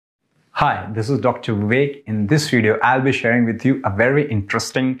Hi, this is Dr. Vivek. In this video, I'll be sharing with you a very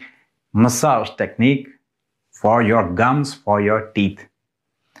interesting massage technique for your gums, for your teeth.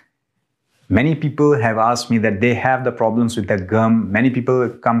 Many people have asked me that they have the problems with their gum. Many people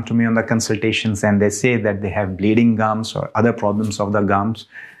come to me on the consultations and they say that they have bleeding gums or other problems of the gums.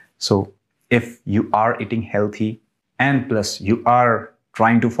 So if you are eating healthy and plus you are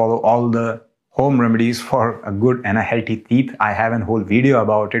trying to follow all the home remedies for a good and a healthy teeth, I have a whole video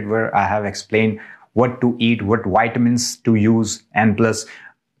about it where I have explained what to eat, what vitamins to use, and plus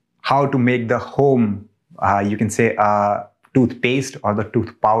how to make the home, you can say toothpaste or the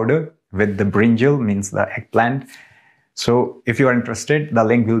tooth powder with the brinjal, means the eggplant. So if you are interested, the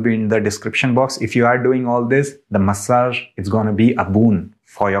link will be in the description box. If you are doing all this, the massage is going to be a boon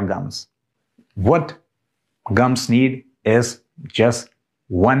for your gums. What gums need is just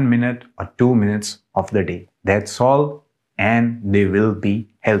 1 minute or 2 minutes of the day. That's all, and they will be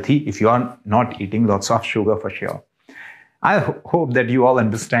healthy if you are not eating lots of sugar for sure. I hope that you all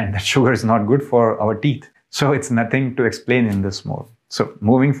understand that sugar is not good for our teeth. So it's nothing to explain in this more. So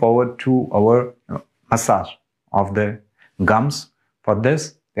moving forward to our massage of the gums. For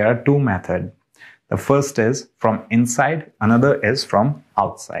this, there are two methods. The first is from inside, another is from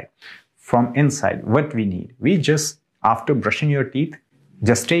outside. From inside, what we need? We just, after brushing your teeth,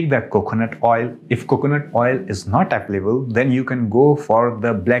 just take the coconut oil. If coconut oil is not available, then you can go for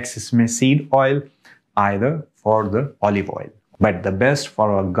the black sesame seed oil, either for the olive oil. But the best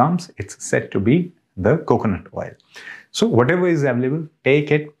for our gums, it's said to be the coconut oil. So whatever is available,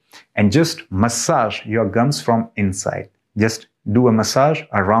 take it and just massage your gums from inside. Just do a massage,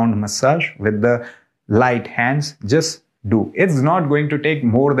 a round massage with the light hands. Just do. It's not going to take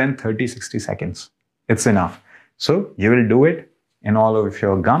more than 30-60 seconds. It's enough. So you will do it in all of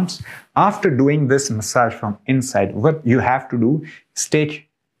your gums. After doing this massage from inside, what you have to do is take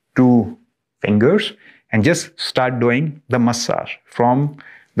 2 fingers and just start doing the massage from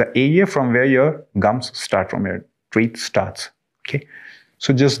the area from where your gums start, from your teeth starts. Okay,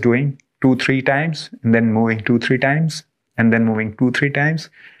 so just doing 2-3 times and then moving 2-3 times and then moving 2-3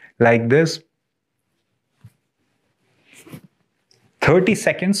 times like this. 30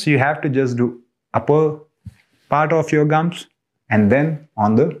 seconds you have to just do upper part of your gums and then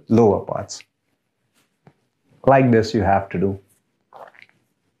on the lower parts. Like this you have to do.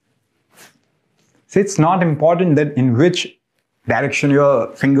 So it's not important that in which direction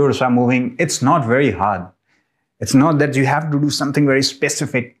your fingers are moving. It's not very hard. It's not that you have to do something very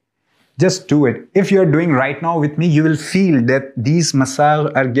specific. Just do it. If you're doing right now with me, you will feel that these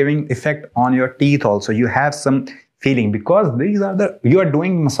massages are giving effect on your teeth also. You have some feeling because you are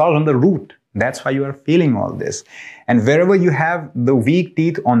doing massage on the root. That's why you are feeling all this. And wherever you have the weak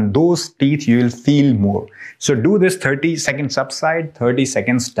teeth, on those teeth, you will feel more. So do this 30 seconds upside, 30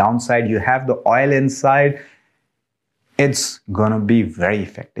 seconds downside. You have the oil inside. It's gonna be very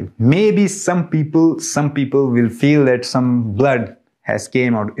effective. Maybe some people will feel that some blood has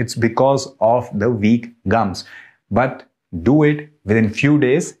came out. It's because of the weak gums. But do it within few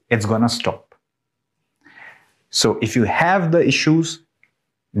days, it's gonna stop. So if you have the issues,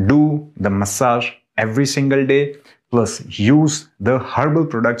 do the massage every single day, plus use the herbal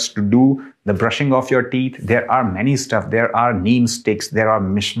products to do the brushing of your teeth. There are many stuff. There are neem sticks, there are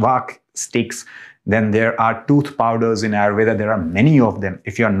mishwak sticks, then there are tooth powders in Ayurveda. There are many of them.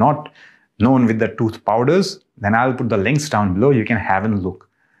 If you are not known with the tooth powders, then I'll put the links down below. You can have a look.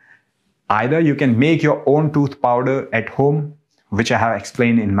 Either you can make your own tooth powder at home, which I have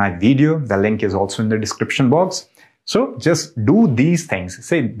explained in my video. The link is also in the description box. So just do these things.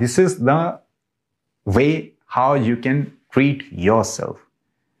 Say this is the way how you can treat yourself.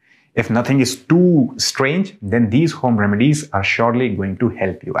 If nothing is too strange, then these home remedies are surely going to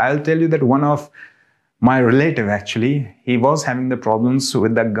help you. I'll tell you that one of my relative, actually, he was having the problems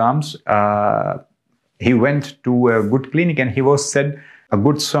with the gums. He went to a good clinic and he was said a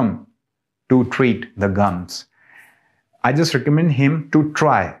good sum to treat the gums. I just recommend him to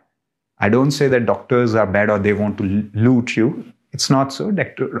try. I don't say that doctors are bad or they want to loot you. It's not so.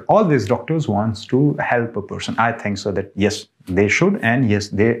 All these doctors want to help a person. I think so that yes, they should, and yes,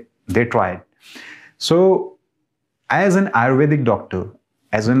 they tried. So as an Ayurvedic doctor,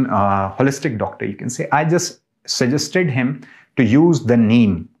 as an holistic doctor, you can say, I just suggested him to use the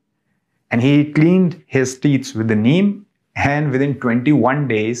neem. And he cleaned his teeth with the neem, and within 21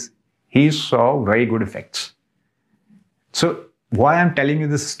 days, he saw very good effects. So why I'm telling you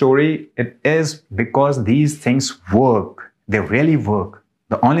this story, it is because these things work. They really work.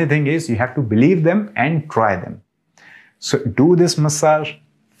 The only thing is you have to believe them and try them. So do this massage,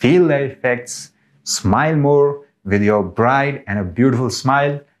 feel the effects, smile more with your bright and a beautiful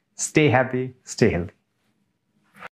smile. Stay happy, stay healthy.